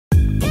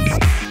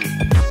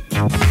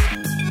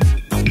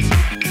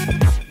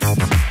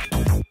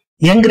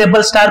Young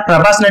rebel star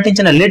Prabhas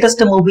నటించిన latest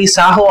movie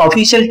Saaho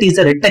official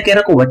teaser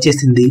ఎట్టకేరకు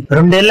వచ్చేసింది.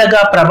 2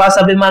 ఏళ్లుగా ప్రభాస్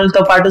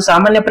అభిమానులతో పాటు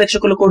సామాన్య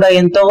ప్రేక్షకులు కూడా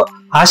ఎంతో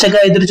ఆశగా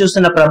ఎదురు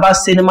చూస్తున్న ప్రభాస్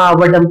సినిమా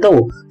అవ్వడంతో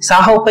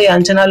సాహోపై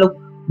అంచనాలు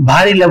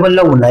భారీ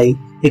లెవెల్లో ఉన్నాయి.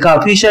 ఇక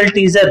అఫీషియల్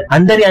టీజర్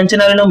అందరి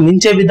అంచనాలను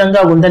మించే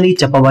విధంగా ఉందని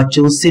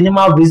చెప్పవచ్చు.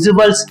 సినిమా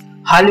విజువల్స్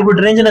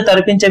హాలీవుడ్ రేంజ్ ను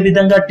తలపించే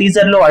విధంగా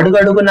టీజర్ లో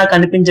అడుగడుగునా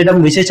కనిపించడం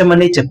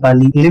విశేషమని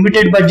చెప్పాలి.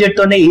 లిమిటెడ్ బడ్జెట్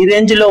తోనే ఈ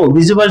రేంజ్ లో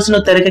విజువల్స్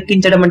ను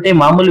తెరకెక్కించడం అంటే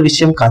మామూలు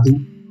విషయం కాదు.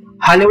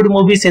 హాలీవుడ్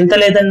మూవీస్ ఎంత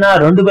లేదన్నా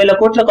 2000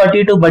 కోట్లకు అటు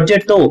ఇటు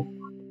బడ్జెట్ తో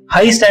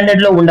హై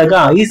స్టాండర్డ్ లో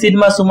ఉండగా ఈ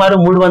సినిమా సుమారు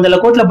 300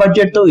 కోట్ల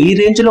బడ్జెట్ తో ఈ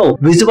రేంజ్ లో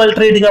విజువల్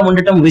ట్రీట్ గా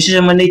ఉండటం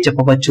విశేషమని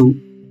చెప్పవచ్చు.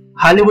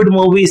 Hollywood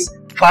movies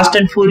fast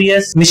and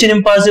furious, machine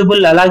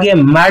impossible, అలాగే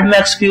మ్యాడ్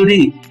మ్యాక్స్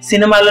ఫ్యూరీ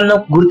సినిమాలను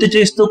గుర్తు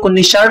చేస్తూ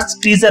కొన్ని షార్ట్స్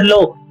టీజర్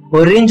లో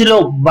ఓ రేంజ్ లో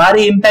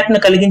భారీ ఇంపాక్ట్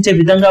ను కలిగించే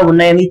విధంగా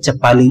ఉన్నాయని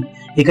చెప్పాలి.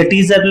 ఇక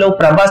టీజర్ లో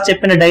ప్రభాస్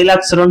చెప్పిన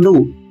డైలాగ్స్ 2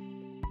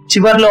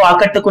 చివర్లో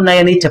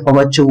ఆకట్టుకున్నాయని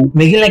చెప్పవచ్చు.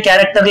 మిగిలిన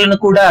క్యారెక్టర్లను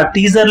కూడా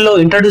టీజర్ లో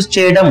ఇంట్రడ్యూస్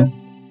చేయడం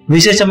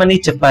విశేషమని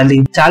చెప్పాలి.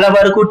 చాలా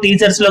వరకు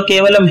టీజర్స్ లో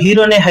కేవలం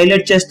హీరోనే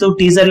హైలైట్ చేస్తూ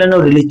టీజర్లను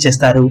రిలీజ్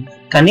చేస్తారు.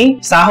 కానీ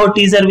సాహో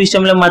టీజర్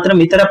విషయంలో మాత్రం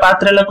ఇతర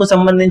పాత్రలకు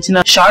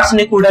సంబంధించిన షార్ట్స్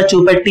ని కూడా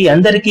చూపెట్టి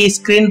అందరికీ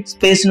స్క్రీన్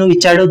స్పేస్ ను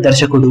ఇచ్చాడు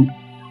దర్శకుడు.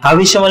 ఆ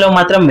విషయంలో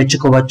మాత్రం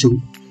మెచ్చుకోవచ్చు.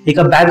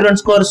 ఇక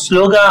బ్యాక్గ్రౌండ్ స్కోర్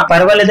స్లోగా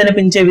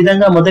పర్వాలేదనిపించే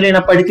విధంగా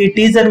మొదలైనప్పటికీ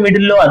టీజర్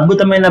మిడిల్ లో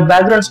అద్భుతమైన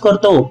బ్యాక్గ్రౌండ్ స్కోర్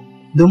తో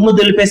దుమ్ము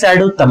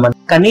దులిపేశాడు తమన్.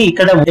 కానీ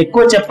ఇక్కడ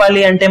ఎక్కువ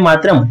చెప్పాలి అంటే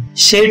మాత్రం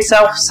shades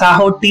of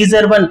Saaho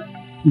teaser 1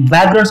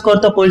 background score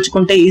తో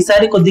పోల్చుకుంటే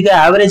ఈసారి కొద్దిగా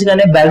యావరేజ్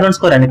గానే బ్యాక్గ్రౌండ్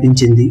స్కోర్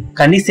అనిపించింది.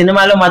 కానీ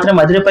సినిమాలో మాత్రం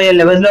అదిరిపోయే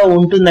లెవెల్ లో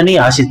ఉంటుందని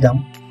ఆశిద్దాం.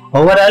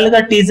 ఓవరాల్ గా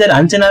టీజర్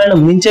అంచనాలను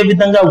మించే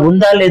విధంగా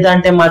ఉందా లేదా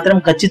అంటే మాత్రం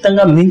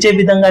ఖచ్చితంగా మించే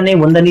విధంగానే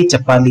ఉందని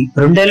చెప్పాలి.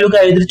 2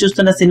 ఏళ్లుగా ఎదురు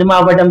చూస్తున్న సినిమా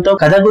అవ్వడంతో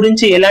కథ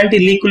గురించి ఎలాంటి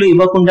లీకులు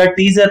ఇవ్వకుండా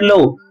టీజర్ లో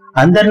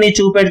అందరినీ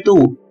చూపెడుతూ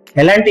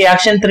ఎలాంటి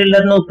యాక్షన్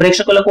థ్రిల్లర్ ను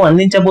ప్రేక్షకులకు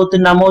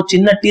అందించబోతున్నామో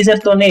చిన్న టీజర్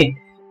తోనే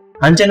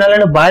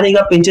అంచనాలను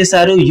భారీగా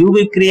పెంచేశారు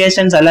యూవీ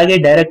క్రియేషన్స్ అలాగే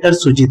డైరెక్టర్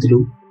సుజిత్లు.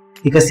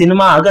 ఇక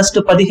సినిమా ఆగస్టు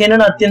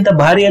 15న అత్యంత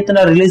భారీ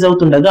ఎత్తున రిలీజ్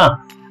అవుతుండగా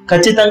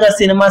ఖచ్చితంగా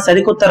సినిమా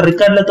సరికొత్త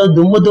రికార్డులతో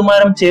దుమ్ము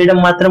దుమారం చేయడం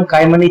మాత్రం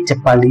ఖాయమని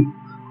చెప్పాలి.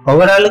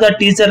 ఓవరాల్ గా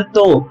టీజర్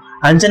తో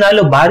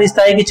అంచనాలు భారీ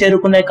స్థాయికి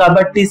చేరుకున్నాయి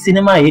కాబట్టి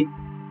cinema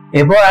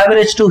above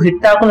average to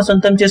hit టాకును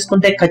సొంతం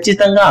చేసుకుంటే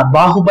ఖచ్చితంగా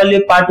బాహుబలి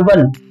పార్ట్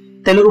 1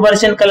 తెలుగు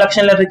వర్షన్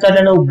కలెక్షన్ల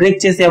రికార్డులను బ్రేక్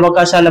చేసే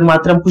అవకాశాలు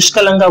మాత్రం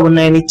పుష్కలంగా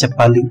ఉన్నాయని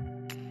చెప్పాలి.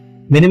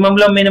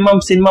 మినిమం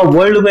సినిమా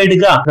వరల్డ్ వైడ్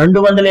గా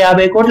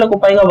 250 కోట్లకు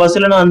పైగా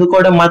వసూలను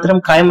అందుకోవడం మాత్రం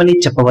ఖాయమని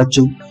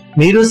చెప్పవచ్చు.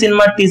 మీరు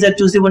సినిమా టీజర్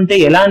చూసి ఉంటే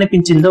ఎలా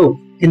అనిపించిందో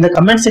కింద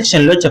కమెంట్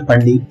సెక్షన్ లో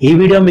చెప్పండి. ఈ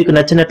వీడియో మీకు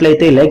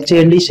నచ్చినట్లయితే లైక్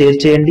చేయండి, షేర్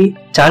చేయండి,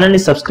 ఛానల్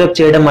ని సబ్స్క్రైబ్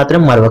చేయడం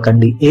మాత్రం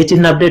మరవకండి. ఏ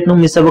చిన్న అప్డేట్ ను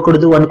మిస్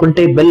అవ్వకూడదు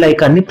అనుకుంటే బెల్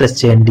ఐకాన్ ని ప్రెస్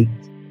చేయండి.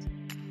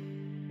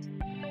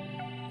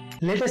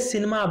 లేటెస్ట్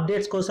సినిమా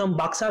అప్డేట్స్ కోసం,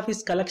 బాక్సాఫీస్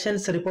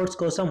కలెక్షన్స్ రిపోర్ట్స్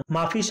కోసం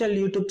మా అఫీషియల్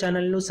యూట్యూబ్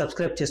ఛానల్ ను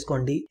సబ్స్క్రైబ్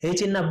చేసుకోండి. ఏ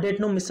చిన్న అప్డేట్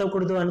ను మిస్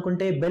అవ్వకూడదు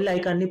అనుకుంటే బెల్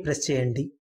ఐకాన్ ని ప్రెస్ చేయండి.